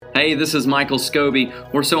Hey, this is Michael Scobie.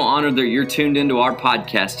 We're so honored that you're tuned into our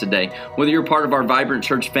podcast today. Whether you're part of our Vibrant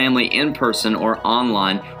Church family in person or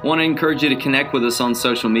online, I want to encourage you to connect with us on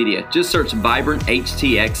social media. Just search Vibrant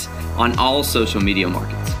HTX on all social media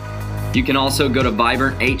markets. You can also go to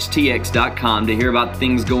vibranthtx.com to hear about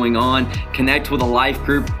things going on, connect with a life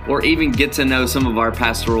group, or even get to know some of our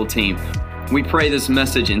pastoral team. We pray this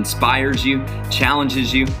message inspires you,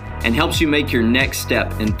 challenges you, and helps you make your next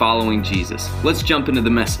step in following Jesus. Let's jump into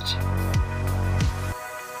the message.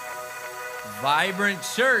 Vibrant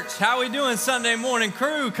Church, how we doing Sunday morning?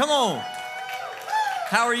 Crew, come on.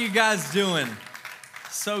 How are you guys doing?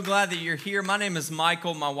 So glad that you're here. My name is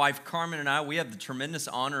Michael. My wife Carmen and I, we have the tremendous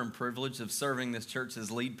honor and privilege of serving this church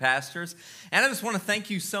as lead pastors. And I just want to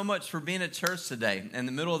thank you so much for being at church today in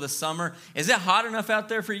the middle of the summer. Is it hot enough out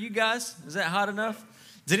there for you guys? Is it hot enough?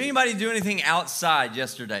 Did anybody do anything outside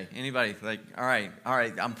yesterday? Anybody? All right.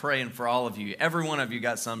 I'm praying for all of you. Every one of you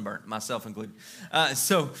got sunburnt, myself included.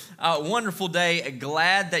 Wonderful day.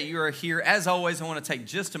 Glad that you are here. As always, I want to take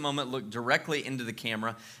just a moment, look directly into the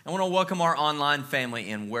camera. I want to welcome our online family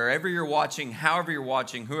in. Wherever you're watching, however you're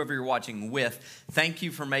watching, whoever you're watching with, thank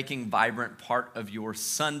you for making Vibrant part of your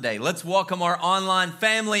Sunday. Let's welcome our online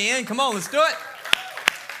family in. Come on, let's do it.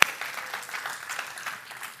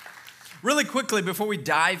 Really quickly, before we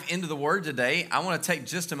dive into the word today, I want to take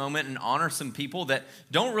just a moment and honor some people that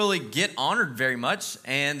don't really get honored very much,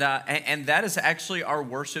 and that is actually our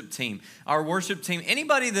worship team. Our worship team,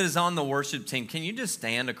 anybody that is on the worship team, can you just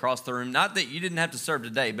stand across the room? Not that you didn't have to serve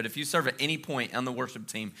today, but if you serve at any point on the worship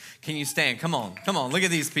team, can you stand? Come on, look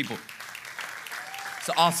at these people.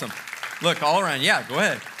 It's awesome. Look, all around, yeah, go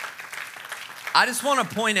ahead. I just want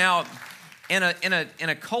to point out, in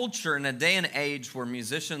a culture, in a day and age where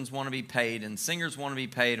musicians want to be paid and singers want to be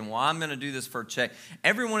paid, and I'm going to do this for a check,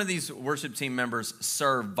 every one of these worship team members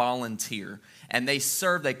serve volunteer. And they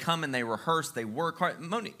serve, they come and they rehearse, they work hard.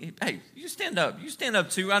 Monique, hey, you stand up. You stand up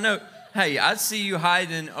too. I know, hey, I see you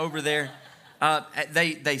hiding over there.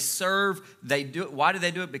 They serve, they do it. Why do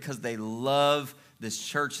they do it? Because they love this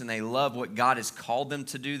church and they love what God has called them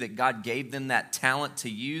to do, that God gave them that talent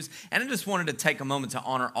to use. And I just wanted to take a moment to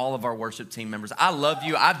honor all of our worship team members. I love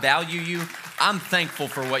you. I value you. I'm thankful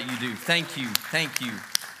for what you do. Thank you. Thank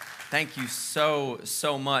you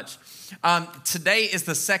so much. Today is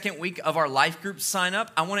the second week of our life group sign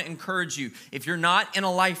up. I want to encourage you, if you're not in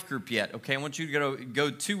a life group yet, okay, I want you to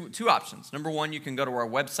go two options. Number one, you can go to our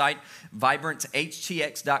website,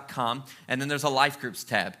 vibranthtx.com, and then there's a life groups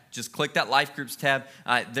tab. Just click that life groups tab.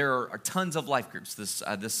 There are tons of life groups this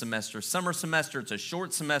semester. Summer semester, it's a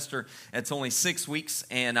short semester. It's only 6 weeks.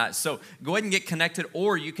 And so go ahead and get connected,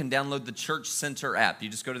 or you can download the Church Center app. You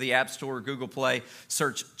just go to the App Store or Google Play,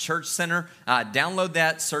 search Church Center, download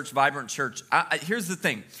that, search Vibrant Church. Here's the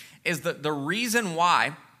thing, is that the reason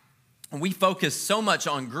why we focus so much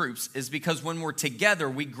on groups is because when we're together,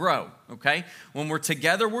 we grow, okay? When we're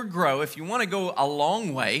together, we grow. If you want to go a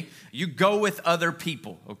long way, you go with other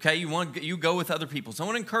people, okay? You go with other people. So I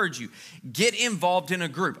want to encourage you, get involved in a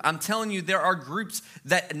group. I'm telling you, there are groups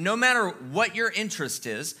that no matter what your interest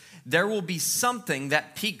is, there will be something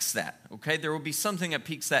that piques that, okay? There will be something that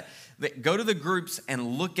piques that. Go to the groups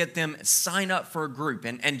and look at them, sign up for a group.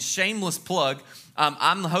 And shameless plug,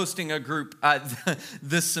 I'm hosting a group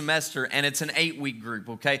this semester, and it's an 8-week group,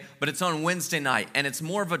 okay? But it's on Wednesday night, and it's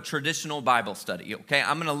more of a traditional Bible study, okay?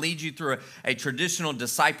 I'm going to lead you through a traditional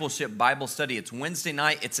discipleship Bible study. It's Wednesday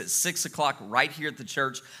night. It's at 6 o'clock right here at the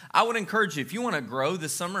church. I would encourage you, if you want to grow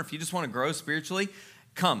this summer, if you just want to grow spiritually,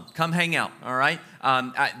 come hang out, all right?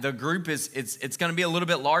 The group it's going to be a little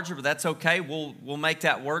bit larger, but that's okay. We'll make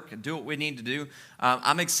that work and do what we need to do.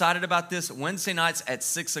 I'm excited about this. Wednesday nights at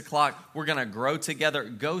 6 o'clock, we're going to grow together.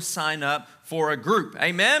 Go sign up for a group.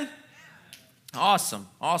 Amen? Awesome.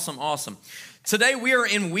 Today we are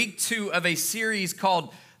in week 2 of a series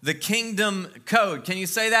called The Kingdom Code. Can you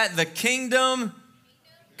say that? The Kingdom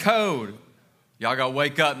Code. Y'all got to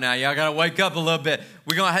wake up now. Y'all got to wake up a little bit.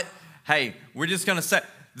 We're just going to say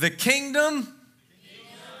the Kingdom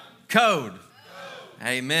Code.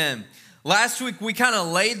 Amen. Last week, we kind of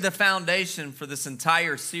laid the foundation for this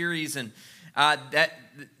entire series. And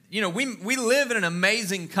we live in an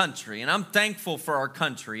amazing country. And I'm thankful for our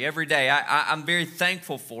country every day. I'm very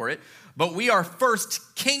thankful for it. But we are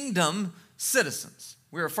first kingdom citizens.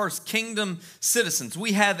 We are first kingdom citizens.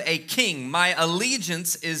 We have a king. My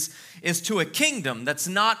allegiance is to a kingdom that's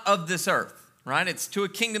not of this earth. Right? It's to a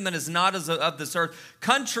kingdom that is not of this earth.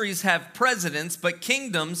 Countries have presidents, but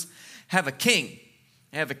kingdoms have a king.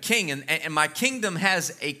 I have a king, and my kingdom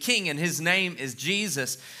has a king, and his name is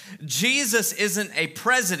Jesus. Jesus isn't a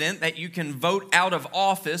president that you can vote out of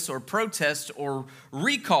office or protest or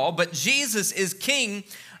recall, but Jesus is king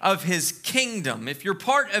of his kingdom. If you're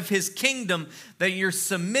part of his kingdom, then you're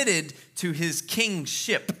submitted to his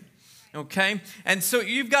kingship. Okay? And so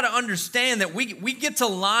you've got to understand that we get to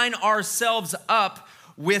line ourselves up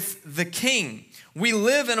with the king. We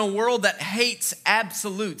live in a world that hates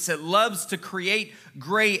absolutes. It loves to create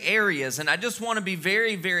gray areas. And I just want to be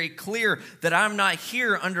very, very clear that I'm not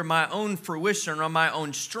here under my own fruition or my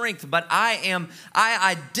own strength, but I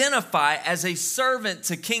identify as a servant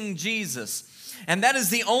to King Jesus. And that is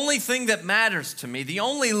the only thing that matters to me, the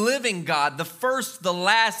only living God, the first, the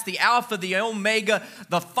last, the Alpha, the Omega,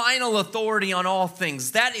 the final authority on all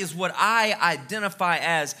things. That is what I identify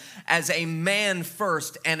as a man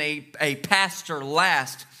first and a pastor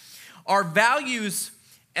last. Our values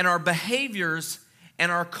and our behaviors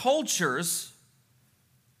and our cultures,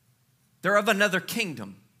 they're of another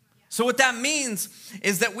kingdom. So what that means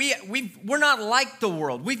is that we're not like the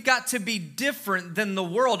world. We've got to be different than the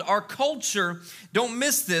world. Our culture, don't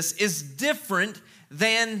miss this, is different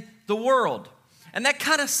than the world. And that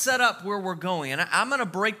kind of set up where we're going. And I'm going to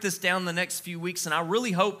break this down the next few weeks, and I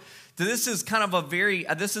really hope that this is kind of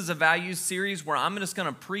this is a values series where I'm just going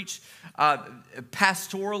to preach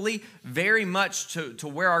pastorally very much to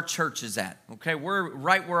where our church is at. Okay, we're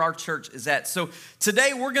right where our church is at. So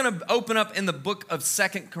today we're going to open up in the book of 2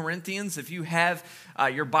 Corinthians. If you have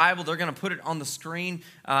your Bible, they're going to put it on the screen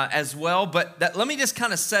as well. But let me just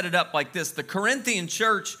kind of set it up like this. The Corinthian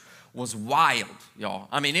church was wild, y'all.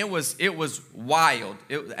 I mean, it was wild.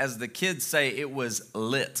 As the kids say, it was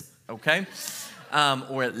lit, okay?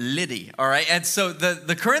 Or litty, all right? And so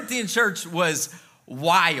the Corinthian church was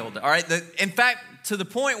wild, all right? In fact, to the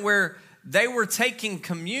point where they were taking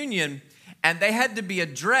communion and they had to be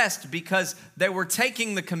addressed because they were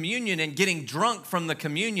taking the communion and getting drunk from the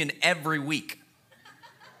communion every week.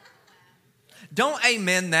 Don't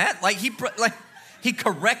amen that. Like he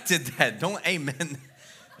corrected that. Don't amen.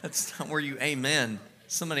 That's not where you amen.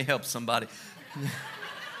 Somebody help somebody.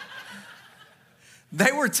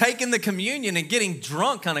 They were taking the communion and getting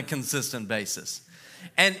drunk on a consistent basis.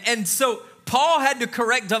 And so Paul had to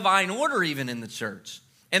correct divine order even in the church,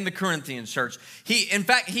 in the Corinthian church. He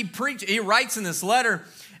writes in this letter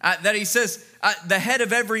that he says, the head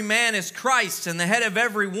of every man is Christ and the head of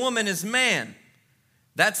every woman is man.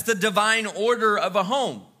 That's the divine order of a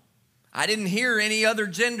home. I didn't hear any other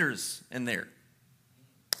genders in there.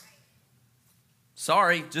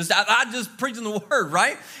 Sorry, I'm just preaching the word,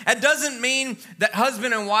 right? It doesn't mean that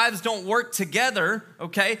husband and wives don't work together,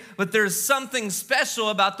 okay? But there's something special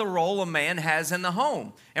about the role a man has in the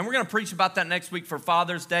home. And we're going to preach about that next week for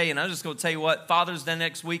Father's Day. And I'm just going to tell you what, Father's Day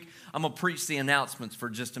next week, I'm going to preach the announcements for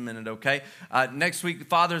just a minute, okay? Next week,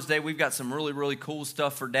 Father's Day, we've got some really, really cool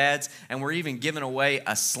stuff for dads. And we're even giving away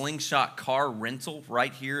a Slingshot car rental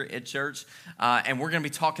right here at church. And we're going to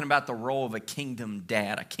be talking about the role of a kingdom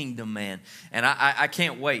dad, a kingdom man. And I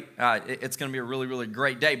can't wait. It's going to be a really, really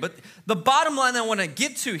great day. But the bottom line I want to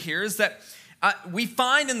get to here is that we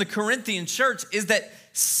find in the Corinthian church is that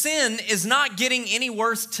sin is not getting any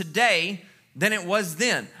worse today than it was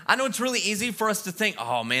then. I know it's really easy for us to think,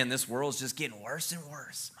 oh man, this world's just getting worse and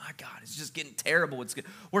worse. My God, it's just getting terrible. It's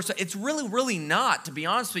getting worse. It's really, really not, to be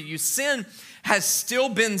honest with you. Sin has still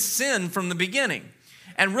been sin from the beginning.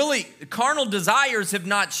 And really, carnal desires have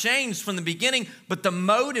not changed from the beginning, but the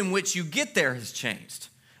mode in which you get there has changed.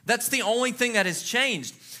 That's the only thing that has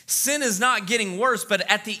changed. Sin is not getting worse, but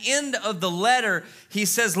at the end of the letter, he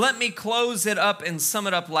says, let me close it up and sum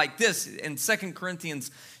it up like this. In 2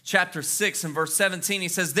 Corinthians chapter 6 and verse 17, he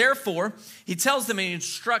says, therefore, he tells them and he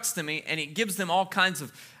instructs them and he gives them all kinds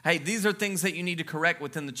of, hey, these are things that you need to correct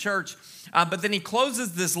within the church. But then he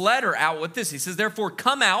closes this letter out with this. He says, therefore,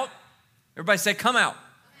 come out. Everybody say, come out.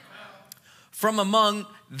 From among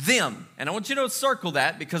them. And I want you to circle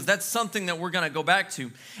that because that's something that we're going to go back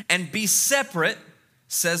to. And be separate,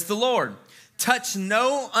 says the Lord. Touch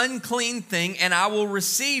no unclean thing and I will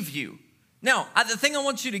receive you. Now, the thing I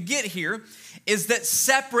want you to get here is that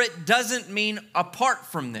separate doesn't mean apart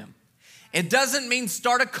from them. It doesn't mean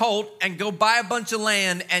start a cult and go buy a bunch of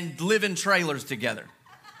land and live in trailers together.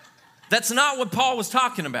 That's not what Paul was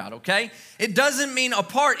talking about, okay? It doesn't mean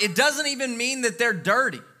apart. It doesn't even mean that they're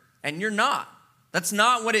dirty and you're not. That's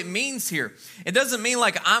not what it means here. It doesn't mean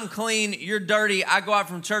like I'm clean, you're dirty, I go out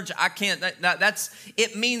from church, I can't.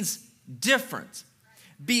 It means different.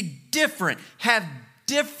 Be different. Have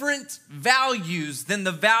different values than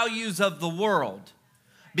the values of the world.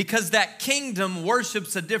 Because that kingdom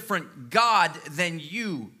worships a different God than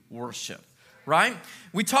you worship. right?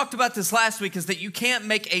 We talked about this last week, is that you can't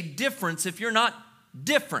make a difference if you're not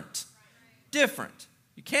different. Different.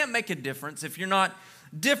 You can't make a difference if you're not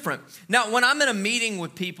different. Now, when I'm in a meeting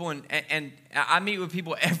with people, and I meet with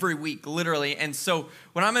people every week, literally, and so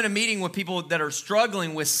when I'm in a meeting with people that are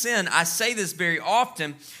struggling with sin, I say this very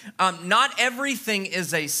often, not everything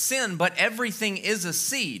is a sin, but everything is a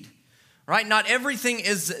seed, right? Not everything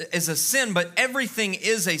is a sin, but everything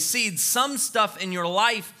is a seed. Some stuff in your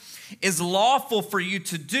life is lawful for you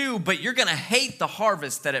to do, but you're going to hate the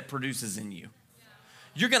harvest that it produces in you.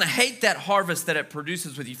 You're going to hate that harvest that it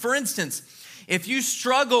produces with you. For instance, if you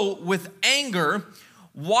struggle with anger,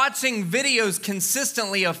 watching videos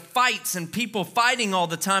consistently of fights and people fighting all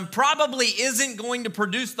the time probably isn't going to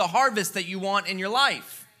produce the harvest that you want in your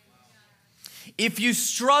life. If you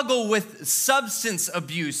struggle with substance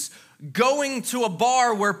abuse, going to a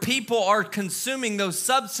bar where people are consuming those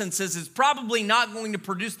substances is probably not going to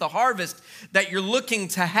produce the harvest that you're looking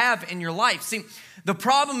to have in your life. See, the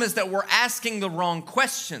problem is that we're asking the wrong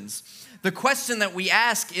questions. The question that we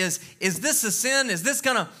ask is this a sin? Is this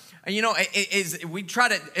gonna, we try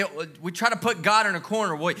to put God in a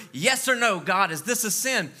corner. Well, yes or no, God, is this a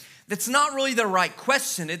sin? That's not really the right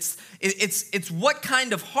question. It's what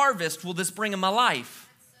kind of harvest will this bring in my life?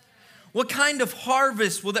 What kind of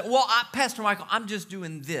harvest will that, Pastor Michael, I'm just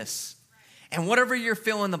doing this. And whatever your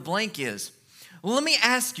fill in the blank is. Well, let me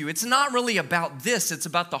ask you, it's not really about this, it's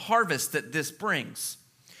about the harvest that this brings.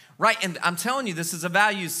 Right, and I'm telling you, this is a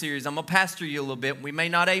values series. I'm going to pastor you a little bit. We may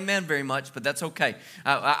not amen very much, but that's okay.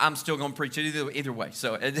 I'm still going to preach it either way,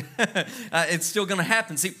 so it's still going to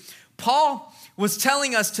happen. See, Paul was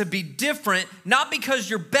telling us to be different, not because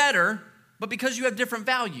you're better, but because you have different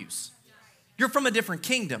values. You're from a different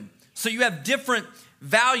kingdom, so you have different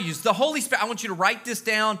values. The Holy Spirit, I want you to write this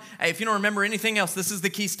down. If you don't remember anything else, this is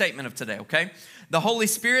the key statement of today, okay? The Holy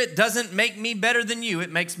Spirit doesn't make me better than you.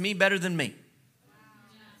 It makes me better than me.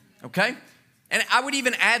 Okay? And I would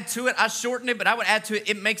even add to it, I shortened it, but I would add to it,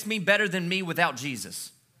 it makes me better than me without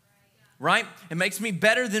Jesus. Right? It makes me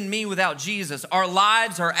better than me without Jesus. Our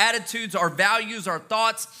lives, our attitudes, our values, our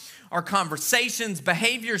thoughts, our conversations,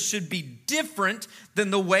 behaviors should be different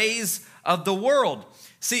than the ways of the world.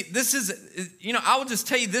 See, this is, I will just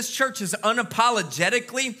tell you, this church is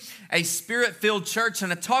unapologetically a Spirit-filled church,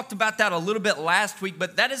 and I talked about that a little bit last week,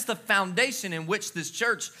 but that is the foundation in which this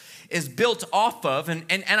church is built off of. And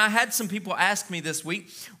I had some people ask me this week,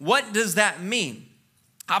 what does that mean?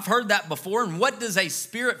 I've heard that before. And what does a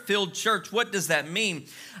Spirit-filled church, what does that mean?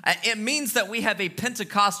 It means that we have a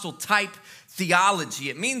Pentecostal type theology.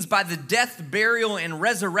 It means by the death, burial, and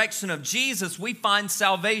resurrection of Jesus, we find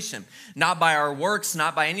salvation. Not by our works,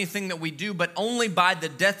 not by anything that we do, but only by the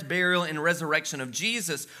death, burial, and resurrection of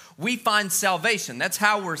Jesus, we find salvation. That's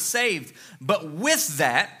how we're saved. But with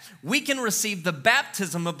that, we can receive the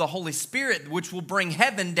baptism of the Holy Spirit, which will bring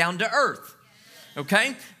heaven down to earth.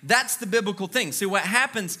 Okay? That's the biblical thing. See, what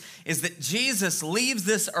happens is that Jesus leaves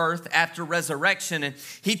this earth after resurrection, and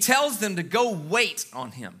he tells them to go wait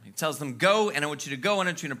on him. He tells them, go, and I want you to go, and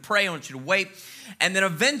I want you to pray, I want you to wait. And then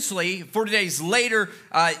eventually, 40 days later,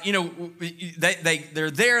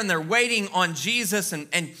 they're there and they're waiting on Jesus,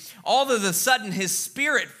 and all of a sudden his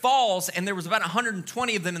spirit falls, and there was about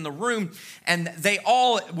 120 of them in the room, and they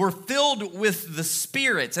all were filled with the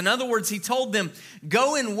Spirit. In other words, he told them,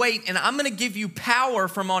 go and wait, and I'm going to give you power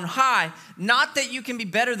from on high, not that you can be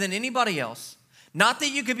better than anybody else. Not that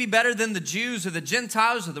you could be better than the Jews or the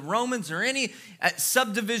Gentiles or the Romans or any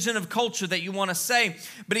subdivision of culture that you want to say.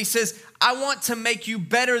 But he says, I want to make you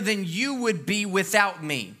better than you would be without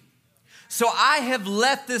me. So I have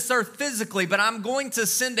left this earth physically, but I'm going to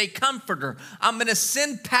send a comforter. I'm going to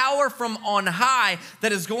send power from on high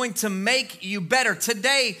that is going to make you better.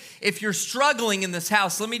 Today, if you're struggling in this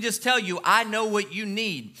house, let me just tell you, I know what you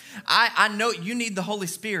need. I know you need the Holy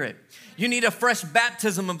Spirit. You need a fresh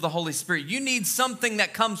baptism of the Holy Spirit. You need something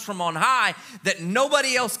that comes from on high that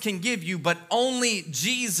nobody else can give you, but only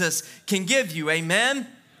Jesus can give you. Amen?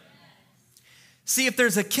 See, if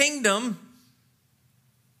there's a kingdom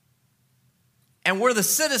and we're the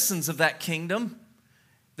citizens of that kingdom,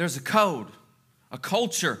 there's a code, a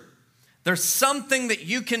culture. There's something that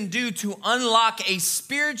you can do to unlock a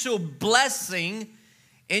spiritual blessing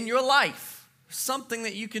in your life. Something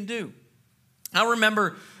that you can do. I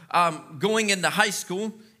remember going into high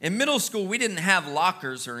school, In middle school, we didn't have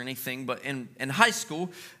lockers or anything, but in high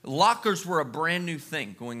school, lockers were a brand new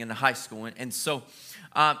thing going into high school. And so,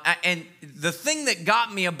 and the thing that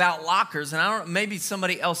got me about lockers, and I don't, maybe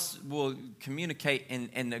somebody else will communicate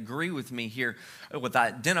and agree with me here,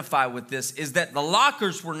 identify with this, is that the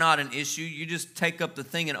lockers were not an issue. You just take up the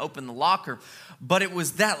thing and open the locker. But it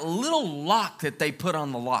was that little lock that they put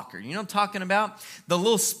on the locker. You know what I'm talking about? The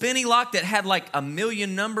little spinny lock that had like 1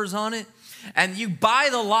 million numbers on it. And you buy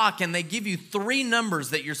the lock and they give you 3 numbers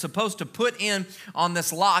that you're supposed to put in on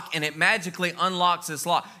this lock, and it magically unlocks this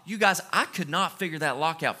lock. You guys, I could not figure that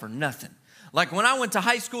lock out for nothing. Like when I went to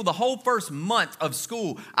high school, the whole first month of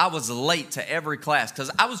school, I was late to every class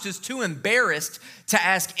because I was just too embarrassed to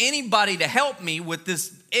ask anybody to help me with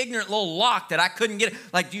this ignorant little lock that I couldn't get.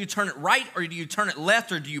 Like, do you turn it right or do you turn it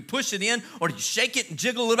left or do you push it in or do you shake it and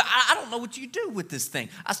jiggle a little bit? I don't know what you do with this thing.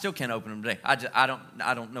 I still can't open them today. I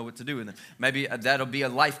don't know what to do with them. Maybe that'll be a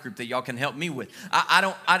life group that y'all can help me with. I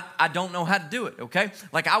don't know how to do it, okay?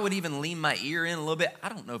 Like I would even lean my ear in a little bit. I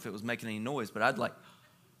don't know if it was making any noise, but I'd like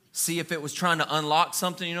see if it was trying to unlock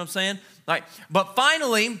something, you know what I'm saying? Like, but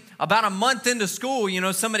finally, about a month into school, you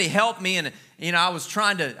know, somebody helped me and, you know, I was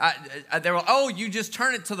trying to, they were, oh, you just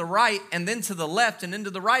turn it to the right and then to the left and then to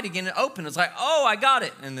the right again and open. It's like, oh, I got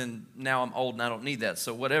it. And then now I'm old and I don't need that,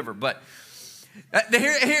 so whatever. But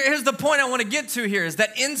here's the point I want to get to here is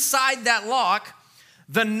that inside that lock,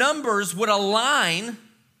 the numbers would align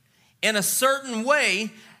in a certain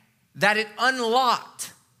way that it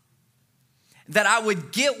unlocked, that I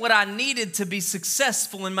would get what I needed to be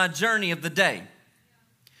successful in my journey of the day.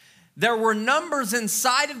 There were numbers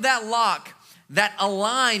inside of that lock that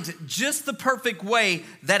aligned just the perfect way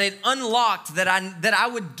that it unlocked, that I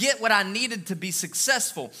would get what I needed to be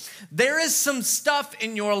successful. There is some stuff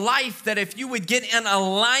in your life that if you would get in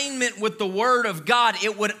alignment with the Word of God,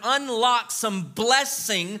 it would unlock some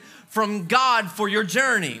blessing from God for your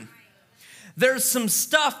journey. There's some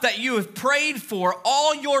stuff that you have prayed for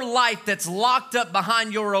all your life that's locked up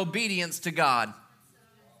behind your obedience to God.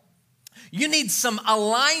 You need some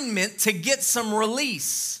alignment to get some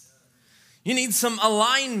release. You need some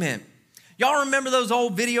alignment. Y'all remember those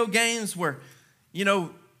old video games where, you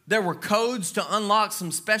know, there were codes to unlock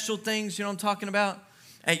some special things, you know what I'm talking about?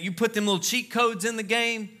 And you put them little cheat codes in the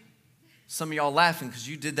game. Some of y'all laughing because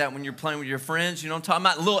you did that when you're playing with your friends. You know what I'm talking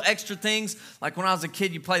about? Little extra things. Like when I was a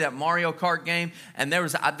kid, you play that Mario Kart game, and there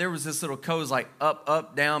was this little code like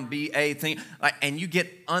up, down, B, A thing, and you get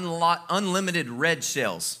unlimited red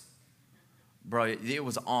shells. Bro, it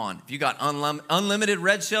was on. If you got unlimited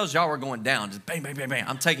red shells, y'all were going down. Just bang, bang, bang, bang.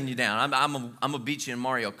 I'm taking you down. I'm going to beat you in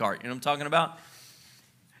Mario Kart. You know what I'm talking about?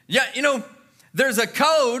 Yeah, you know, there's a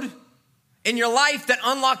code in your life that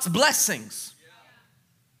unlocks blessings.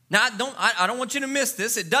 Now, I don't want you to miss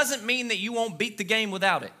this. It doesn't mean that you won't beat the game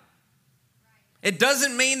without it. It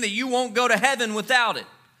doesn't mean that you won't go to heaven without it.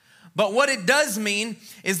 But what it does mean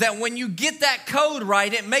is that when you get that code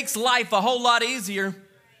right, it makes life a whole lot easier.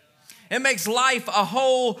 It makes life a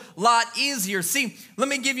whole lot easier. See, let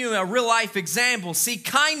me give you a real life example. See,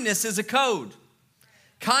 kindness is a code.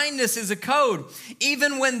 Kindness is a code.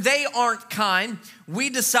 Even when they aren't kind,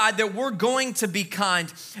 we decide that we're going to be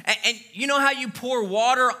kind. And you know how you pour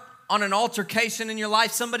water on an altercation in your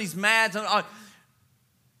life? Somebody's mad.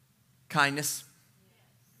 Kindness.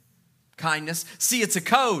 Kindness. See, it's a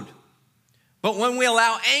code. But when we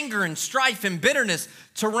allow anger and strife and bitterness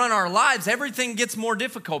to run our lives, everything gets more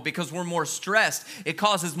difficult because we're more stressed. It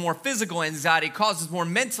causes more physical anxiety. It causes more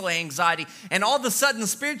mental anxiety. And all of a sudden,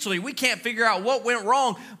 spiritually, we can't figure out what went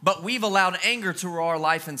wrong, but we've allowed anger to rule our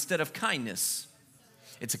life instead of kindness.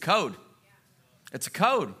 It's a code. It's a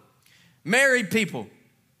code. Married people,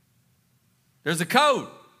 there's a code.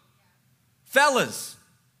 Fellas,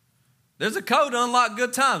 there's a code to unlock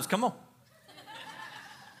good times. Come on.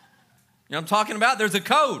 You know what I'm talking about? There's a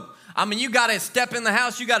code. I mean, you got to step in the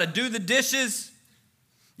house. You got to do the dishes.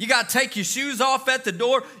 You got to take your shoes off at the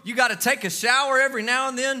door. You got to take a shower every now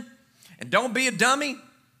and then. And don't be a dummy. You know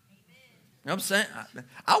what I'm saying?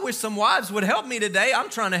 I wish some wives would help me today. I'm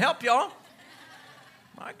trying to help y'all.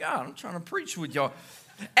 My God, I'm trying to preach with y'all.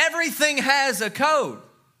 Everything has a code.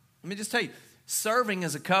 Let me just tell you, serving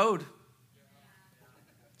is a code.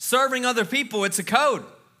 Serving other people, it's a code.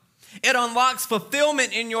 It unlocks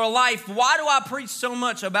fulfillment in your life. Why do I preach so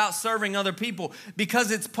much about serving other people?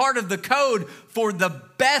 Because it's part of the code for the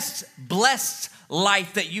best blessed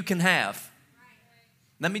life that you can have.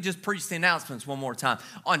 Let me just preach the announcements one more time.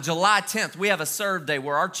 On July 10th, we have a serve day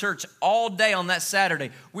where our church, all day on that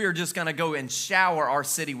Saturday, we are just going to go and shower our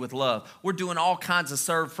city with love. We're doing all kinds of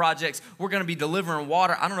serve projects. We're going to be delivering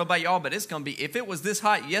water. I don't know about y'all, but it's going to be, if it was this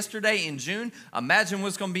hot yesterday in June, imagine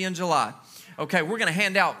what's going to be in July. Okay, we're going to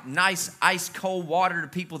hand out nice ice cold water to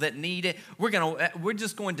people that need it. We're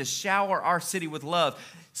just going to shower our city with love.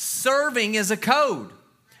 Serving is a code.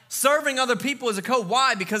 Serving other people is a code.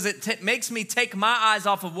 Why? Because it makes me take my eyes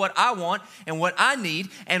off of what I want and what I need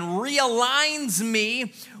and realigns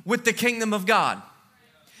me with the kingdom of God.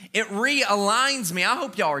 It realigns me. I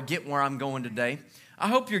hope y'all are getting where I'm going today. I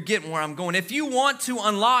hope you're getting where I'm going. If you want to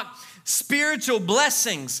unlock spiritual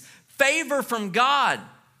blessings, favor from God,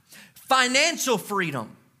 financial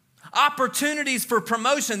freedom, opportunities for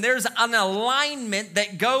promotion, there's an alignment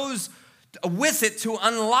that goes with it to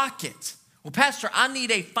unlock it. Well, Pastor, I need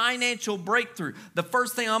a financial breakthrough. The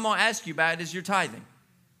first thing I'm going to ask you about is your tithing.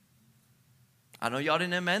 I know y'all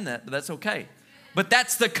didn't amend that, but that's okay. But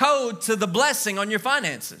that's the code to the blessing on your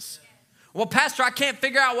finances. Well, Pastor, I can't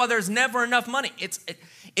figure out why there's never enough money. It's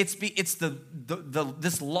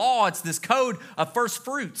this law, it's this code of first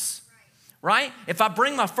fruits, right? If I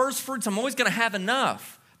bring my first fruits, I'm always going to have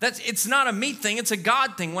enough. It's not a me thing, it's a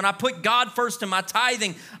God thing. When I put God first in my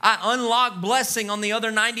tithing, I unlock blessing on the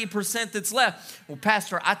other 90% that's left. Well,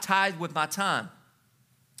 Pastor, I tithe with my time.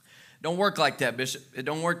 Don't work like that, Bishop. It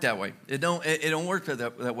don't work that way. It don't work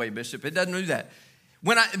that way, Bishop. It doesn't do that.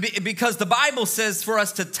 Because the Bible says for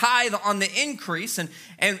us to tithe on the increase, and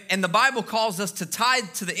the Bible calls us to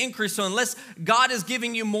tithe to the increase. So unless God is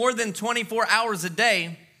giving you more than 24 hours a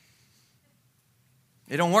day,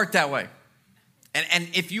 it don't work that way. And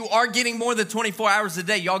if you are getting more than 24 hours a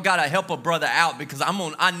day, y'all got to help a brother out because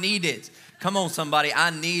I need it. Come on, somebody. I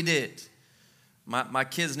need it. My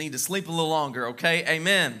kids need to sleep a little longer, okay?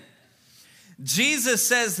 Amen. Jesus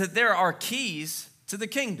says that there are keys to the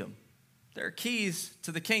kingdom. There are keys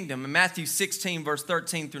to the kingdom. In Matthew 16, verse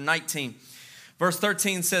 13 through 19, verse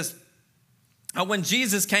 13 says, when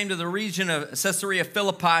Jesus came to the region of Caesarea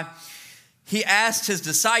Philippi, he asked his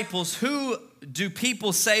disciples, who do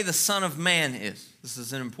people say the Son of Man is? This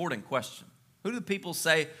is an important question. Who do people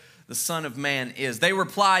say the Son of Man is? They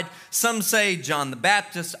replied, some say John the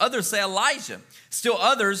Baptist, others say Elijah, still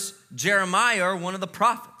others, Jeremiah or one of the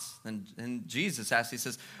prophets. And Jesus asked, he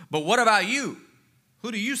says, but what about you?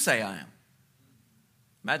 Who do you say I am?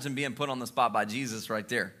 Imagine being put on the spot by Jesus right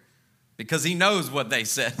there, because he knows what they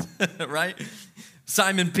said, right?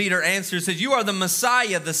 Simon Peter answers, says, you are the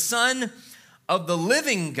Messiah, the Son of the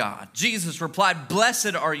living God. Jesus replied,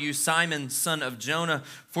 blessed are you, Simon, son of Jonah,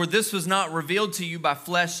 for this was not revealed to you by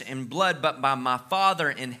flesh and blood, but by my Father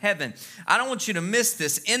in heaven. I don't want you to miss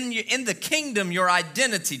this. In the kingdom, your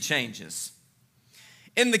identity changes.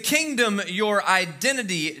 In the kingdom, your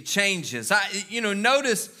identity changes.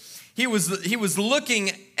 Notice he was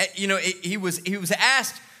looking at, he was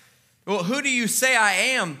asked, well, who do you say I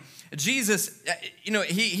am? Jesus,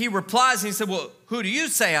 he replies and he said, well, who do you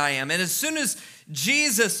say I am? And as soon as he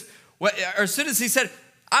said,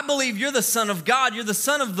 I believe you're the Son of God, you're the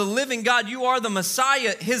Son of the living God, you are the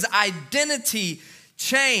Messiah, his identity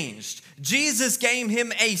changed. Jesus gave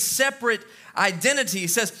him a separate identity. He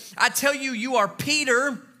says, I tell you, you are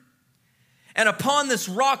Peter, and upon this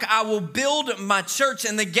rock I will build my church,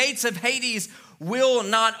 and the gates of Hades will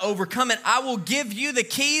not overcome it. I will give you the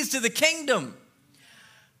keys to the kingdom.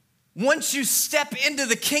 Once you step into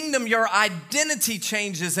the kingdom, your identity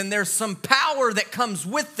changes, and there's some power that comes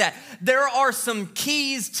with that. There are some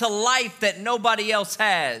keys to life that nobody else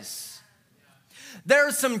has. There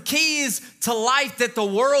are some keys to life that the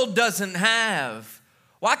world doesn't have.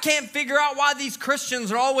 Well, I can't figure out why these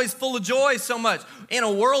Christians are always full of joy so much in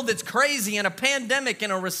a world that's crazy, in a pandemic,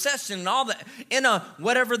 in a recession, and all that, in a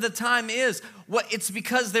whatever the time is. Well, it's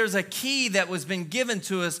because there's a key that was been given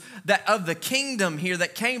to us that of the kingdom here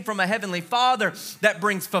that came from a heavenly Father that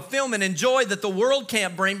brings fulfillment and joy that the world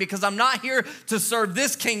can't bring, because I'm not here to serve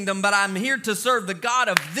this kingdom, but I'm here to serve the God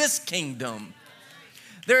of this kingdom.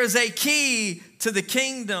 There is a key to the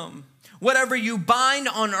kingdom. Whatever you bind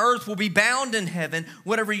on earth will be bound in heaven.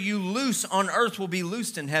 Whatever you loose on earth will be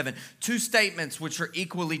loosed in heaven. Two statements which are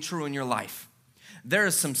equally true in your life. There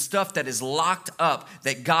is some stuff that is locked up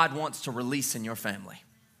that God wants to release in your family.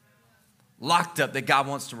 Locked up that God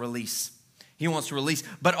wants to release. He wants to release.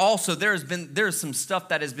 But also there is some stuff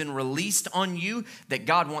that has been released on you that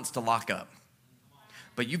God wants to lock up.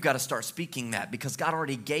 But you've got to start speaking that, because God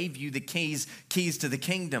already gave you the keys to the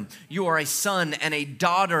kingdom. You are a son and a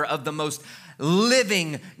daughter of the most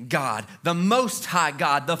living God, the most high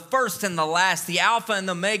God, the first and the last, the Alpha and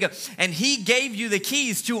the Omega. And he gave you the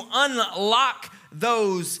keys to unlock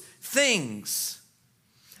those things.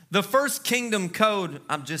 The first kingdom code,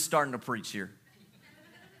 I'm just starting to preach here.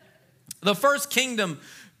 The first kingdom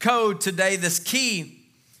code today, this key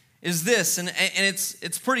is this, and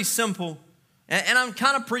it's pretty simple. And I'm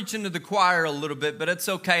kind of preaching to the choir a little bit, but it's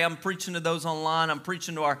okay. I'm preaching to those online. I'm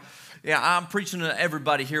preaching to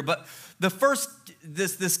everybody here. But the first,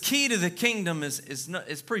 this key to the kingdom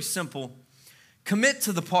is pretty simple. Commit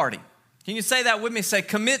to the party. Can you say that with me? Say,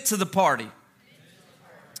 commit to the party.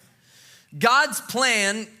 God's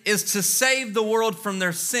plan is to save the world from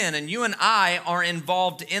their sin, and you and I are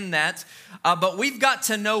involved in that. But we've got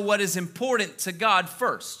to know what is important to God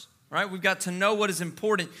first, right? We've got to know what is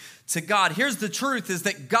important to God. Here's the truth, is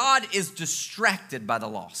that God is distracted by the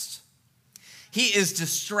lost. He is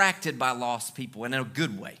distracted by lost people in a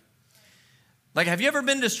good way. Like, have you ever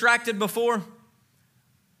been distracted before?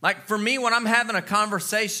 Like for me, when I'm having a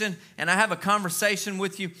conversation and I have a conversation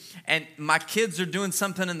with you and my kids are doing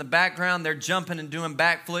something in the background, they're jumping and doing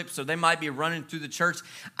backflips, or they might be running through the church.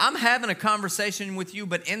 I'm having a conversation with you,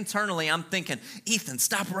 but internally I'm thinking, Ethan,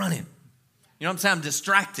 stop running. You know what I'm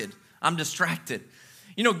saying? I'm distracted.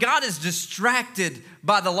 You know, God is distracted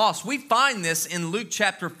by the lost. We find this in Luke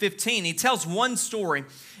chapter 15. He tells one story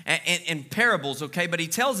in parables, okay? But he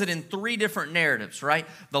tells it in three different narratives, right?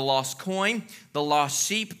 The lost coin, the lost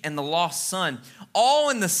sheep, and the lost son. All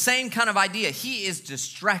in the same kind of idea. He is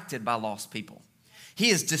distracted by lost people. He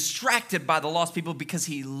is distracted by the lost people because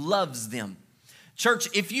he loves them. Church,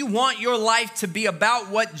 if you want your life to be about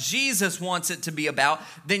what Jesus wants it to be about,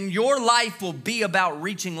 then your life will be about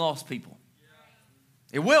reaching lost people.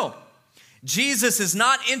 It will. Jesus is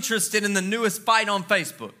not interested in the newest fight on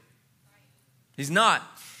Facebook. He's not.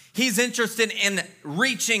 He's interested in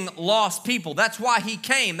reaching lost people. That's why he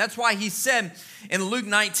came. That's why he said in Luke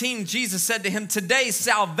 19, Jesus said to him, today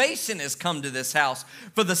salvation has come to this house,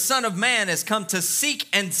 for the Son of Man has come to seek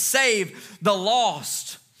and save the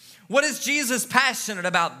lost. What is Jesus passionate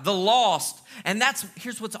about? The lost. And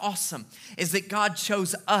here's what's awesome, is that God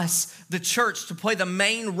chose us, the church, to play the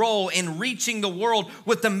main role in reaching the world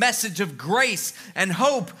with the message of grace and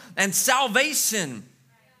hope and salvation.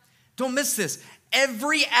 Don't miss this.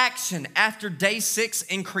 Every action after day 6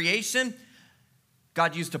 in creation,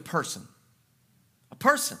 God used a person. A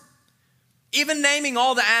person. Even naming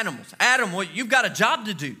all the animals. Adam, well, you've got a job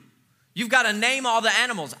to do. You've got to name all the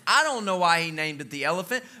animals. I don't know why he named it the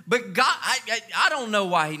elephant, but God, I don't know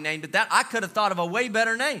why he named it that. I could have thought of a way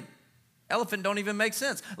better name. Elephant don't even make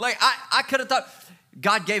sense. Like I could have thought,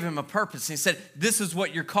 God gave him a purpose. He said, this is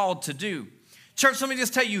what you're called to do. Church, let me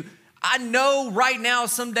just tell you, I know right now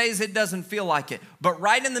some days it doesn't feel like it, but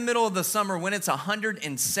right in the middle of the summer when it's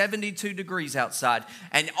 172 degrees outside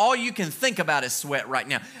and all you can think about is sweat right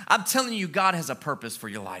now, I'm telling you, God has a purpose for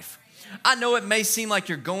your life. I know it may seem like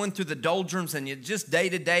you're going through the doldrums and you're just day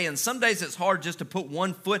to day, and some days it's hard just to put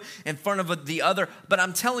one foot in front of the other, but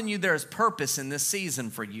I'm telling you there is purpose in this season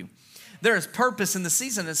for you. There is purpose in the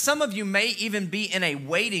season, and some of you may even be in a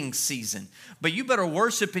waiting season, but you better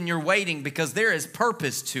worship in your waiting because there is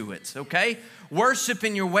purpose to it, okay? Worship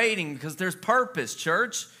in your waiting because there's purpose,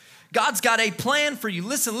 church. God's got a plan for you.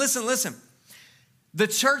 Listen. The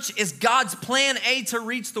church is God's plan A to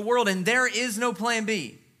reach the world, and there is no plan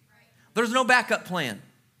B. There's no backup plan.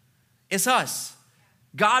 It's us.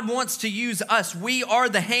 God wants to use us. We are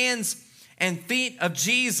the hands and feet of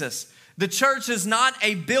Jesus. The church is not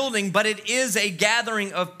a building, but it is a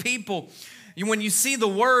gathering of people. When you see the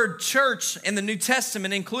word church in the New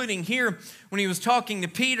Testament, including here when he was talking to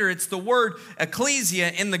Peter, it's the word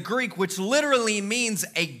ecclesia in the Greek, which literally means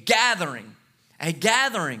a gathering. A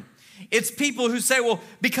gathering. It's people who say, well,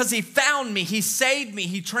 because he found me, he saved me,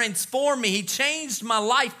 he transformed me, he changed my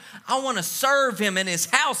life. I want to serve him in his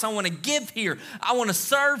house. I want to give here. I want to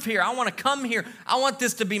serve here. I want to come here. I want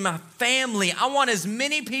this to be my family. I want as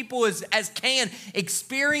many people as can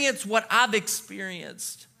experience what I've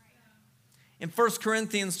experienced. In 1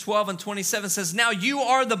 Corinthians 12 and 27 says, now you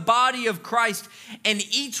are the body of Christ, and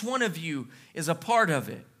each one of you is a part of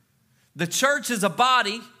it. The church is a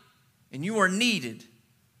body, and you are needed.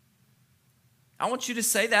 I want you to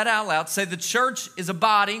say that out loud. Say, the church is a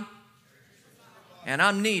body, and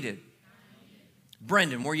I'm needed.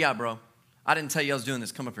 Brendan, where you at, bro? I didn't tell you I was doing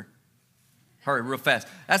this. Come up here. Hurry, real fast.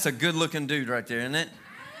 That's a good-looking dude right there, isn't it?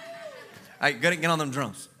 All right, get on them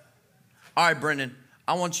drums. All right, Brendan,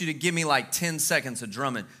 I want you to give me like 10 seconds of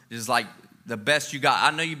drumming. Just like the best you got.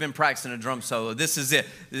 I know you've been practicing a drum solo. This is it.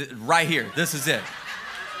 Right here. This is it.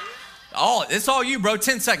 It's all you, bro.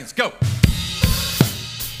 10 seconds. Go.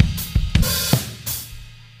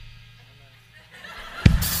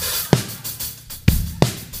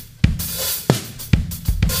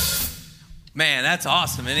 Man, that's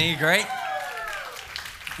awesome. Isn't he great?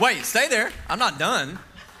 Wait, stay there. I'm not done.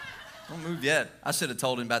 Don't move yet. I should have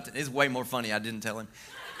told him about that. It's way more funny. I didn't tell him.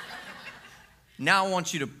 Now I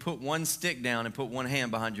want you to put one stick down and put one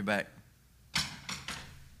hand behind your back.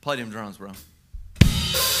 Play them drums, bro.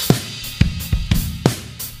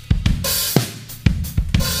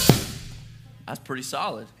 That's pretty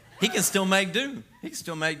solid. He can still make do. He can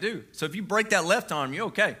still make do. So if you break that left arm, you're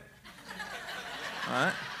okay. All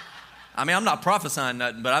right? I mean, I'm not prophesying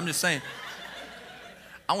nothing, but I'm just saying.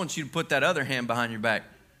 I want you to put that other hand behind your back.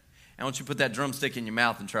 I want you to put that drumstick in your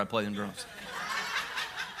mouth and try to play them drums.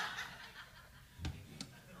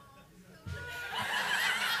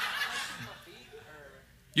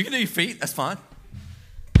 You can do your feet. That's fine.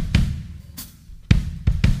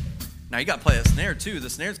 Now, you got to play a snare, too. The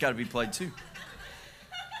snare's got to be played, too.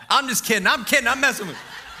 I'm just kidding. I'm messing with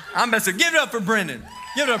you. I'm messing. Give it up for Brendan.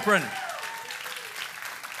 Give it up, Brendan.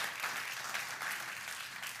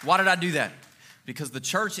 Why did I do that? Because the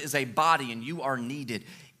church is a body and you are needed.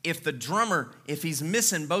 If the drummer, if he's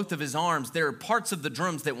missing both of his arms, there are parts of the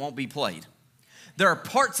drums that won't be played. There are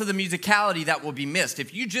parts of the musicality that will be missed.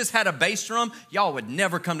 If you just had a bass drum, y'all would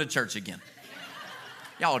never come to church again.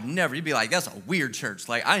 Y'all would never. You'd be like, that's a weird church.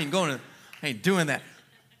 Like, I ain't doing that.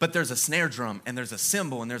 But there's a snare drum and there's a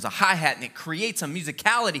cymbal and there's a hi-hat and it creates a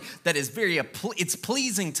musicality that is it's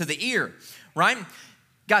pleasing to the ear, right?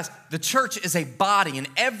 Guys, the church is a body and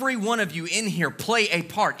every one of you in here play a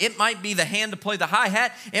part. It might be the hand to play the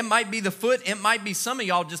hi-hat. It might be the foot. It might be some of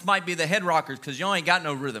y'all just might be the head rockers because y'all ain't got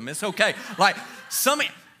no rhythm. It's okay. Like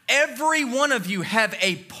every one of you have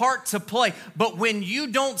a part to play. But when you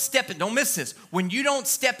don't step in, don't miss this. When you don't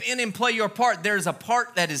step in and play your part, there's a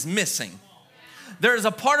part that is missing. There is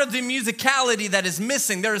a part of the musicality that is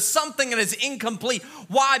missing. There is something that is incomplete.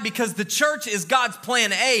 Why? Because the church is God's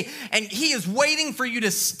plan A, and he is waiting for you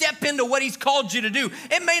to step into what he's called you to do.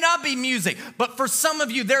 It may not be music, but for some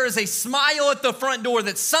of you, there is a smile at the front door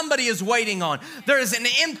that somebody is waiting on. There is an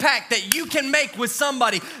impact that you can make with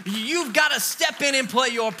somebody. You've got to step in and play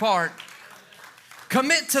your part.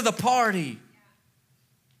 Commit to the party.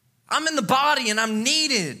 I'm in the body and I'm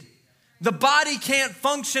needed. The body can't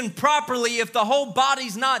function properly if the whole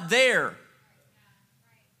body's not there.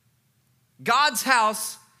 God's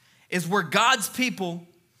house is where God's people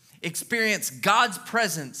experience God's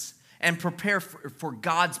presence and prepare for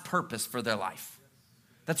God's purpose for their life.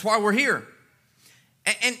 That's why we're here.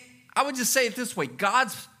 And I would just say it this way.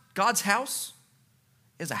 God's house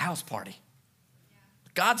is a house party.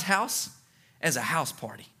 God's house is a house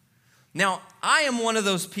party. Now, I am one of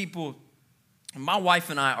those people. My wife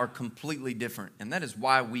and I are completely different, and that is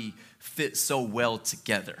why we fit so well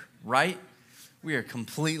together, right? We are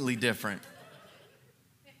completely different.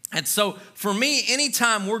 And so for me,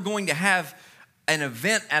 anytime we're going to have an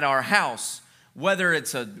event at our house, whether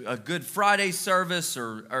it's a Good Friday service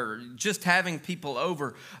or just having people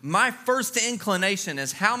over, my first inclination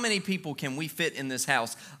is how many people can we fit in this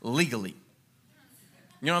house legally?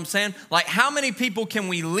 You know what I'm saying? Like, how many people can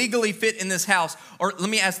we legally fit in this house? Or let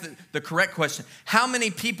me ask the correct question. How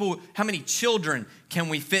many children can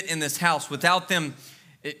we fit in this house without them,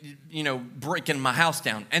 breaking my house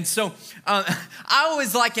down? And so I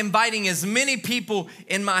always like inviting as many people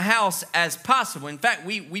in my house as possible. In fact,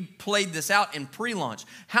 we played this out in pre-launch.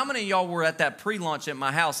 How many of y'all were at that pre-launch at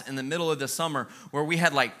my house in the middle of the summer where we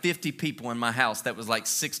had like 50 people in my house that was like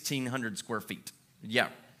 1,600 square feet? Yeah.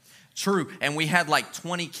 True, and we had like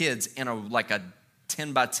 20 kids in a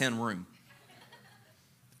 10 by 10 room.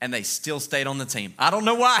 And they still stayed on the team. I don't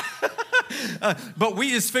know why, but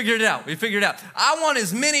we just figured it out. We figured it out. I want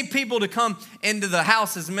as many people to come into the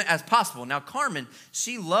house as possible. Now, Carmen,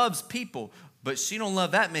 she loves people, but she don't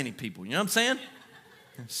love that many people. You know what I'm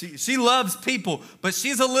saying? She loves people, but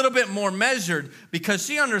she's a little bit more measured because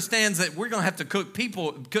she understands that we're going to have to cook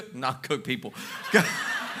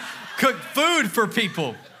food for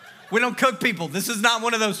people. We don't cook people. This is not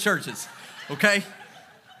one of those churches, okay?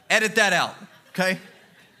 Edit that out, okay?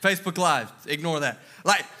 Facebook Live, ignore that.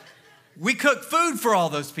 Like, we cook food for all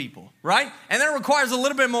those people, right? And that requires a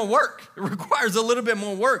little bit more work. It requires a little bit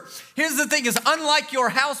more work. Here's the thing is, unlike your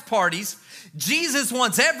house parties, Jesus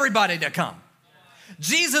wants everybody to come.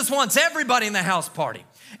 Jesus wants everybody in the house party.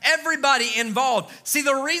 Everybody involved. See,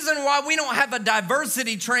 the reason why we don't have a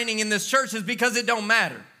diversity training in this church is because it don't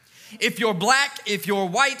matter. If you're black, if you're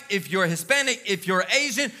white, if you're Hispanic, if you're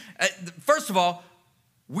Asian, first of all,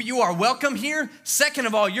 you are welcome here. Second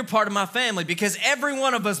of all, you're part of my family because every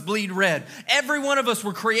one of us bleed red. Every one of us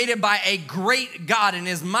were created by a great God, and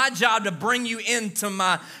it's my job to bring you into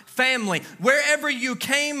my family. Wherever you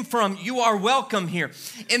came from, you are welcome here.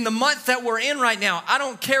 In the month that we're in right now, I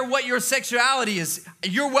don't care what your sexuality is,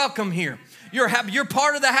 you're welcome here. You're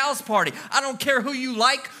part of the house party. I don't care who you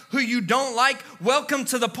like, who you don't like. Welcome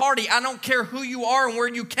to the party. I don't care who you are and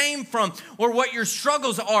where you came from or what your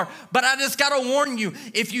struggles are. But I just got to warn you,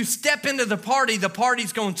 if you step into the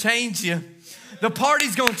party's going to change you. The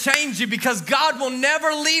party's going to change you because God will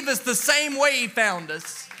never leave us the same way He found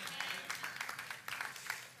us.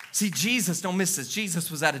 See, Jesus, don't miss this.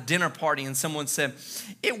 Jesus was at a dinner party and someone said,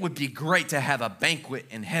 it would be great to have a banquet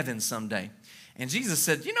in heaven someday. And Jesus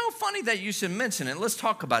said, funny that you should mention it. Let's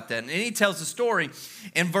talk about that. And He tells the story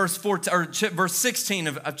in verse 16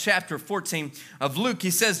 of chapter 14 of Luke.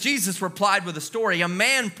 He says, Jesus replied with a story. A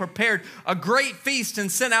man prepared a great feast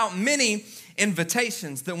and sent out many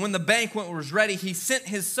invitations. That when the banquet was ready, he sent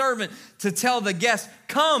his servant to tell the guests,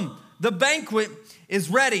 come, the banquet is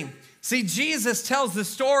ready. See, Jesus tells the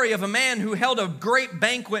story of a man who held a great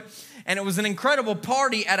banquet, and it was an incredible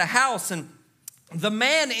party at a house. And the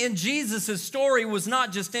man in Jesus' story was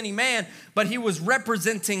not just any man, but he was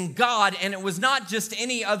representing God. And it was not just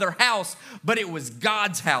any other house, but it was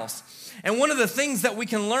God's house. And one of the things that we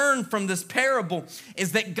can learn from this parable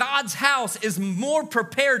is that God's house is more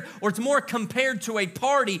prepared, or it's more compared to a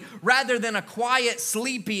party rather than a quiet,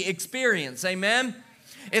 sleepy experience. Amen?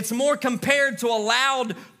 It's more compared to a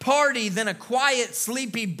loud party than a quiet,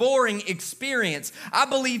 sleepy, boring experience. I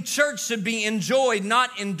believe church should be enjoyed,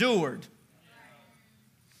 not endured.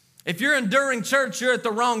 If you're enduring church, you're at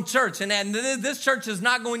the wrong church. And this church is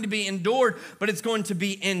not going to be endured, but it's going to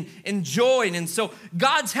be enjoyed. And so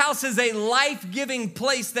God's house is a life-giving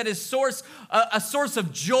place that is a source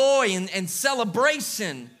of joy and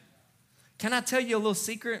celebration. Can I tell you a little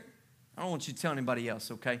secret? I don't want you to tell anybody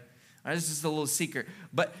else, okay? This is a little secret.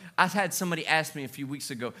 But I had somebody ask me a few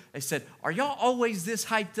weeks ago. They said, are y'all always this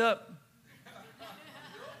hyped up?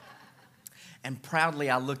 And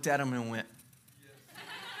proudly I looked at them and went,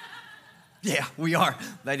 yeah, we are.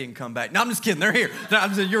 They didn't come back. No, I'm just kidding. They're here.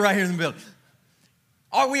 You're right here in the building.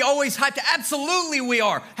 Are we always hyped? Absolutely we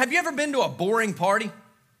are. Have you ever been to a boring party?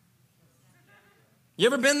 You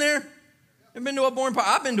ever been there? Ever been to a boring party?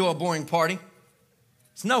 I've been to a boring party.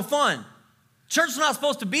 It's no fun. Church's not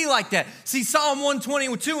supposed to be like that. See, Psalm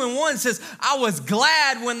 122:1 says, I was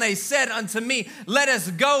glad when they said unto me, let us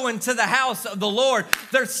go into the house of the Lord.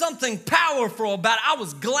 There's something powerful about it. I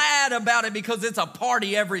was glad about it because it's a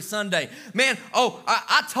party every Sunday. Man,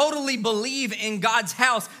 I totally believe in God's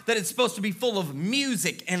house that it's supposed to be full of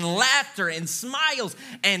music and laughter and smiles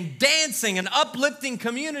and dancing and uplifting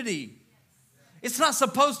community. It's not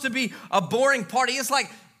supposed to be a boring party. It's like,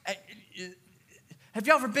 have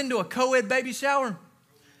you ever been to a co-ed baby shower?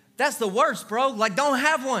 That's the worst, bro. Like, don't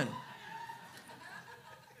have one.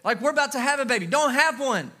 Like, we're about to have a baby. Don't have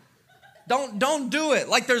one. Don't do it.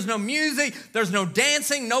 Like, there's no music. There's no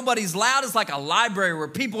dancing. Nobody's loud. It's like a library where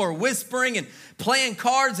people are whispering and playing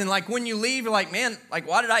cards. And like, when you leave, you're like, man, like,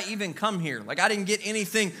 why did I even come here? Like, I didn't get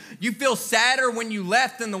anything. You feel sadder when you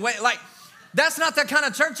left in the way. Like, that's not the kind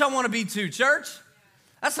of church I want to be to, church.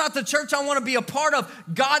 That's not the church I want to be a part of.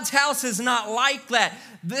 God's house is not like that.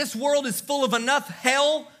 This world is full of enough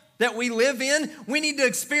hell that we live in. We need to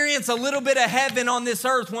experience a little bit of heaven on this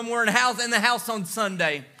earth when we're in the house on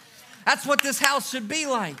Sunday. That's what this house should be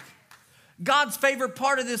like. God's favorite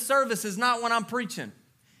part of this service is not when I'm preaching.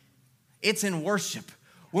 It's in worship,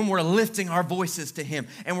 when we're lifting our voices to Him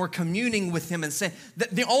and we're communing with Him and saying,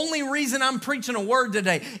 the only reason I'm preaching a word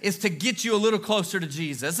today is to get you a little closer to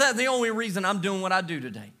Jesus. That's the only reason I'm doing what I do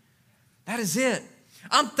today. That is it.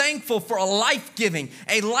 I'm thankful for a life-giving,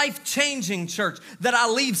 a life-changing church that I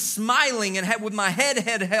leave smiling and with my head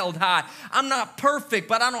held high. I'm not perfect,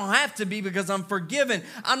 but I don't have to be because I'm forgiven.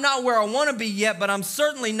 I'm not where I want to be yet, but I'm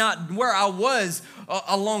certainly not where I was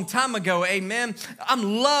a long time ago. Amen. I'm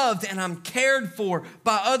loved and I'm cared for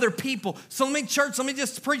by other people. So let me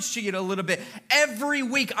just preach to you a little bit. Every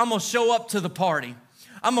week I'm going to show up to the party.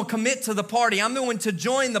 I'm going to commit to the party. I'm going to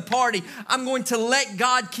join the party. I'm going to let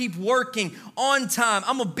God keep working on time.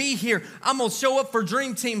 I'm going to be here. I'm going to show up for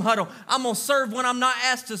Dream Team Huddle. I'm going to serve when I'm not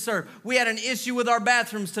asked to serve. We had an issue with our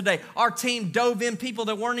bathrooms today. Our team dove in. People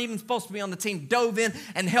that weren't even supposed to be on the team dove in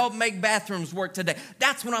and helped make bathrooms work today.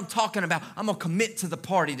 That's what I'm talking about. I'm going to commit to the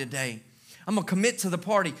party today. I'm going to commit to the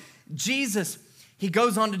party. Jesus, He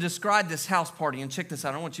goes on to describe this house party. And check this out.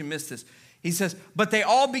 I don't want you to miss this. He says, but they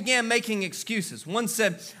all began making excuses. One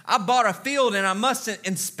said, I bought a field and I must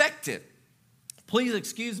inspect it. Please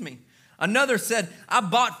excuse me. Another said, I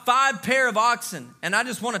bought 5 pair of oxen and I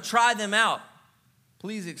just want to try them out.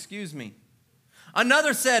 Please excuse me.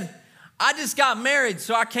 Another said, I just got married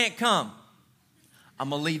so I can't come. I'm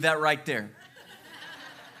going to leave that right there.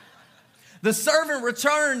 The servant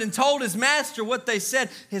returned and told his master what they said.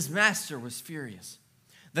 His master was furious.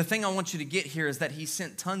 The thing I want you to get here is that he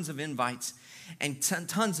sent tons of invites and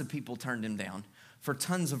tons of people turned him down for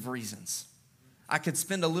tons of reasons. I could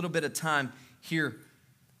spend a little bit of time here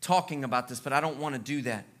talking about this, but I don't want to do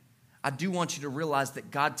that. I do want you to realize that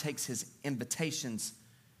God takes his invitations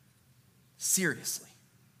seriously.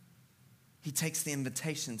 He takes the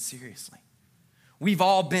invitation seriously. We've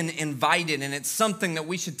all been invited, and it's something that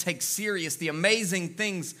we should take serious. The amazing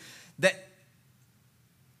things that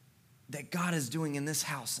God is doing in this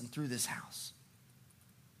house and through this house.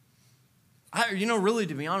 Really,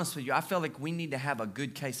 to be honest with you, I feel like we need to have a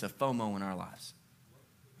good case of FOMO in our lives.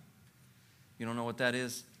 You don't know what that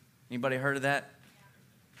is? Anybody heard of that?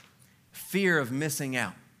 Fear of missing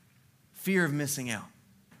out. Fear of missing out.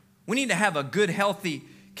 We need to have a good, healthy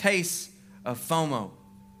case of FOMO.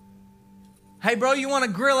 Hey, bro, you want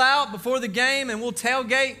to grill out before the game and we'll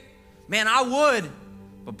tailgate? Man, I would.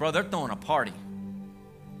 But, bro, they're throwing a party.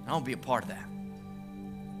 I don't be a part of that.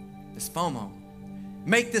 It's FOMO.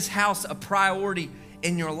 Make this house a priority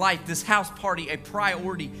in your life. This house party a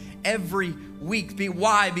priority every week.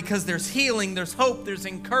 Why? Because there's healing, there's hope, there's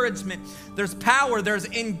encouragement, there's power, there's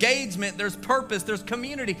engagement, there's purpose, there's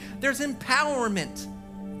community, there's empowerment.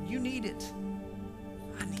 You need it.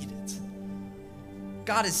 I need it.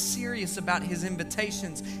 God is serious about his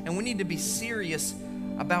invitations, and we need to be serious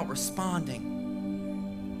about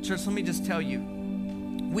responding. Church, let me just tell you,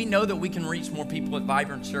 we know that we can reach more people at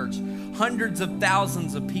Vibrant Church. Hundreds of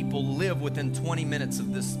thousands of people live within 20 minutes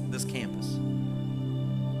of this campus.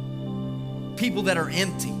 People that are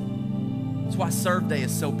empty. That's why Serve Day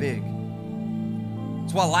is so big.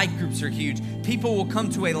 That's why life groups are huge. People will come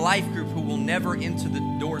to a life group who will never enter the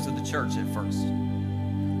doors of the church at first.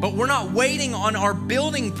 But we're not waiting on our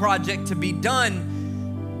building project to be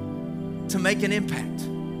done to make an impact.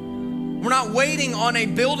 We're not waiting on a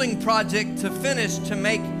building project to finish to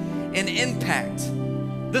make an impact.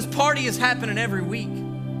 This party is happening every week.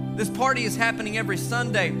 This party is happening every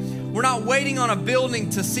Sunday. We're not waiting on a building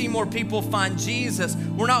to see more people find Jesus.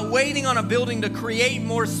 We're not waiting on a building to create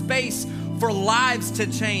more space for lives to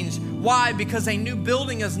change. Why? Because a new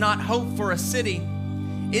building is not hope for a city.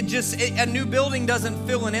 A new building doesn't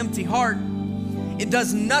fill an empty heart. It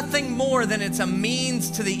does nothing more than it's a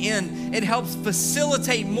means to the end. It helps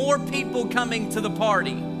facilitate more people coming to the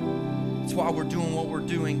party. That's why we're doing what we're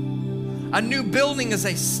doing. A new building is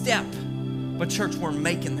a step, but church, we're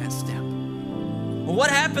making that step. Well, what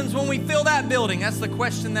happens when we fill that building? That's the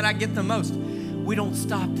question that I get the most. We don't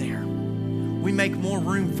stop there. We make more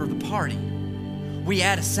room for the party. We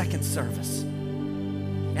add a second service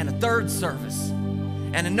and a third service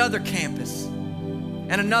and another campus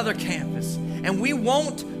and another campus. And we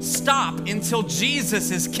won't stop until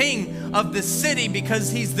Jesus is king of this city,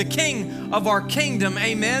 because he's the king of our kingdom,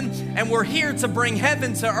 amen? And we're here to bring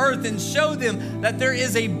heaven to earth and show them that there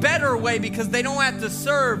is a better way, because they don't have to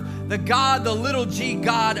serve the God, the little g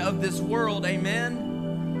God of this world, amen?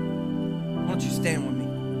 Why don't you stand with me?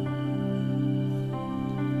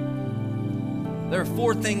 There are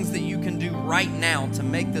 4 things that you can do right now to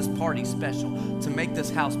make this party special, to make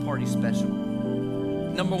this house party special.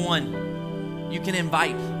 Number 1, you can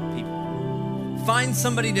invite people. Find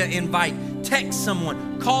somebody to invite. Text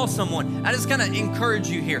someone. Call someone. I just going to encourage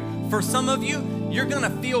you here. For some of you, you're going to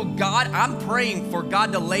feel God. I'm praying for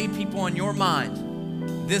God to lay people on your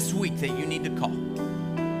mind this week that you need to call.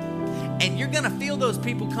 And you're going to feel those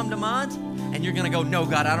people come to mind, and you're going to go, no,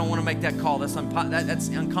 God, I don't want to make that call. That's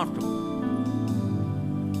uncomfortable.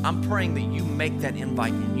 I'm praying that you make that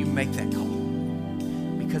invite and you make that call,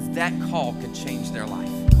 because that call could change their life.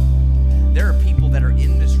 There are people that are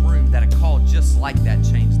in this room that a call just like that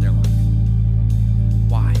changed their life.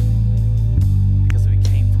 Why? Because it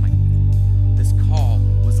came from this call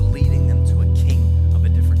was leading them to a king of a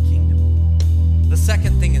different kingdom. The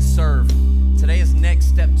second thing is serve. Today is next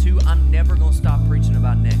step 2. I'm never going to stop preaching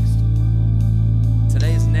about next.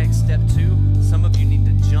 Today is next step 2. Some of you need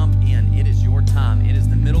to jump in. It is your time. It is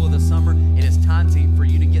the middle of the summer. It is time for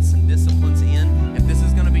you to get some disciplines in. If this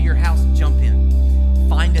is going to be your house, jump in.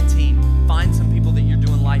 Find a team. Find some people that you're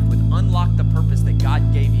doing life with. Unlock the purpose that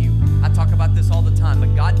God gave you. I talk about this all the time,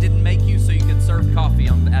 but God didn't make you so you could serve coffee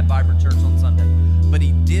at Vibrant Church on Sunday. But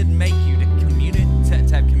he did make you to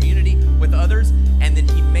have community with others, and then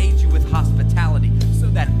he made you with hospitality, so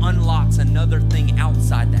that unlocks another thing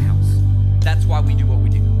outside the house. That's why we do what we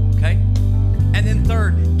do, okay? And then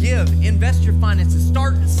third, give. Invest your finances.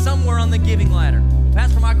 Start somewhere on the giving ladder.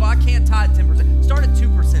 Pastor Michael, I can't tithe 10%. Start at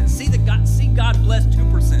 2%. See God bless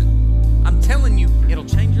 2%. I'm telling you, it'll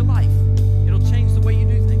change your life. It'll change the way you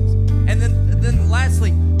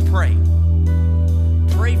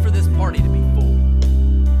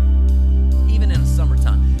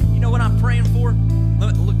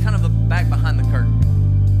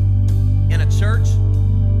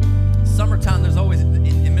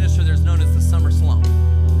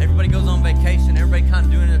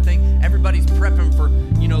everything. Everybody's prepping for,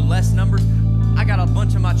 less numbers. I got a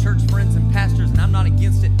bunch of my church friends and pastors, and I'm not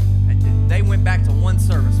against it. They went back to one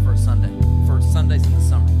service for Sundays in the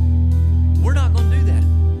summer. We're not going to do that.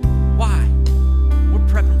 Why? We're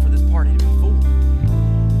prepping for this party to be full.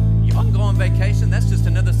 Y'all can go on vacation. That's just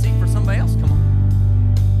another seat for somebody else. Come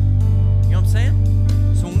on. You know what I'm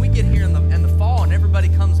saying? So when we get here in the fall and everybody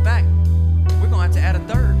comes back, we're going to have to add a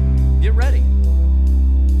third. Get ready.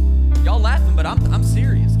 Y'all laughing, but I'm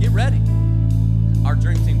serious. Get ready. Our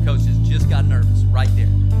dream team coaches just got nervous right there.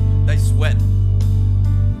 They sweat.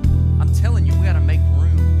 I'm telling you, we got to make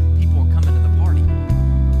room. People are coming to the party.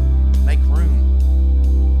 Make room.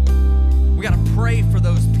 We got to pray for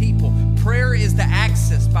those people. Prayer is the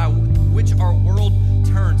access by which our world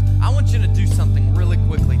turns. I want you to do something really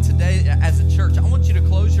quickly. Today, as a church, I want you to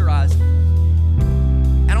close your eyes,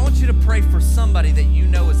 and I want you to pray for somebody that you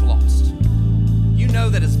know is lost. You know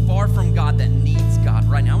that is far from God, that needs God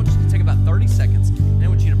right now. I want you to take about 30 seconds, and I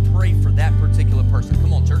want you to pray for that particular person.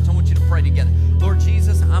 Come on, church, I want you to pray together. Lord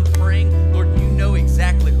Jesus, I'm praying. Lord, you know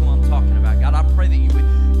exactly who I'm talking about. God, I pray that you would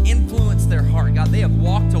influence their heart. God, they have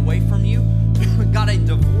walked away from you. God, a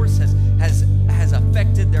divorce has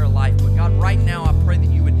affected their life. But God, right now, I pray that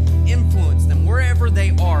you would influence them wherever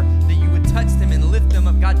they are, that you would touch them and lift them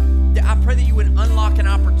up. God, I pray that you would unlock an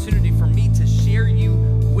opportunity for me to share you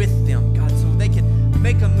with them, God, so they can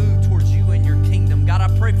make a move towards you and your kingdom. God, I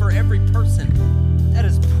pray for every person that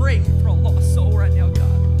is praying for a lost soul right now, God.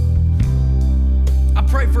 I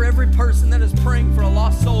pray for every person that is praying for a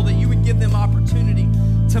lost soul, that you would give them opportunity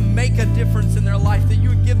to make a difference in their life, that you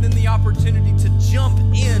would give them the opportunity to jump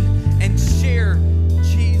in and share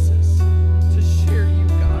Jesus, to share you,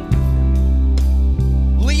 God, with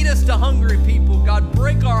them. Lead us to hungry people, God.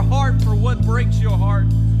 Break our heart for what breaks your heart,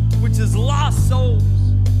 which is lost souls.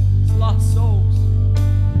 It's lost souls.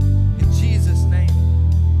 In Jesus' name,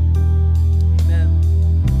 amen.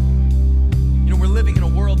 We're living in a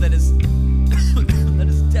world that is that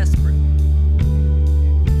is desperate.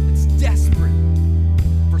 It's desperate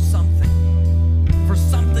for something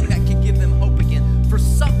that can give them hope again, for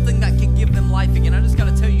something that can give them life again. I just got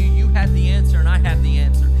to tell you, you have the answer, and I have the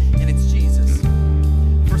answer, and it's Jesus.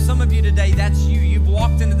 For some of you today, that's you. You've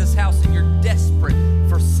walked into this house and you're desperate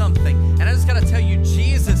for something. And I just got to tell you,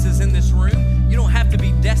 Jesus is in this room. You don't have to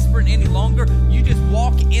be desperate any longer. You just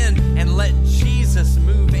walk in and let Jesus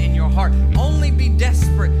move in your heart. Only be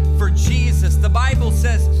desperate for Jesus. The Bible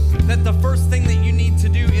says that the first thing that you need to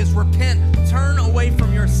do is repent, turn away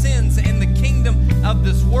from your sins and the kingdom of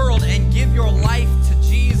this world, and give your life to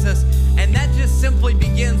Jesus. And that just simply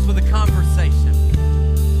begins with a conversation.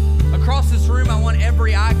 Across this room, I want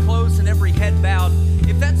every eye closed and every head bowed.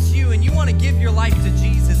 If that's you and you want to give your life to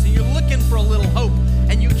Jesus and you're looking for a little hope,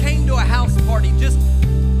 and you came to a house party just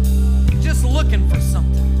looking for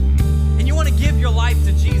something, and you want to give your life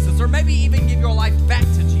to Jesus, or maybe even give your life back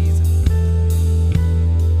to Jesus.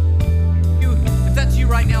 If that's you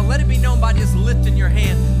right now, let it be known by just lifting your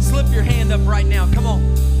hand. Slip your hand up right now. Come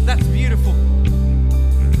on. That's beautiful.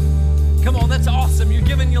 Come on, that's awesome. You're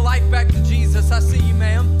giving your life back to Jesus. I see you,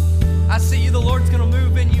 ma'am. I see you. The Lord's going to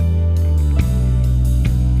move in you.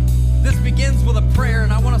 This begins with a prayer,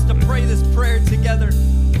 and I want us to pray this prayer together.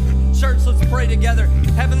 Church, let's pray together.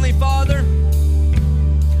 Heavenly Father,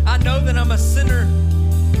 I know that I'm a sinner,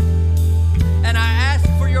 and I ask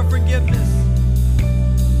for your forgiveness.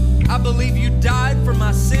 I believe you died for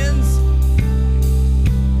my sins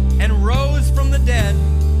and rose from the dead.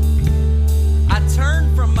 I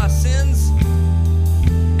turn from my sins,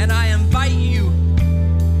 and I invite you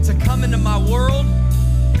to come into my world,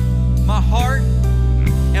 my heart,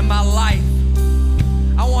 and my life.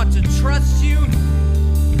 I want to trust you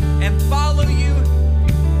and follow you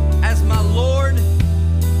as my Lord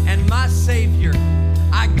and my Savior.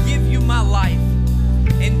 I give you my life.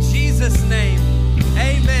 In Jesus' name,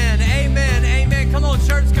 amen, amen, amen. Come on,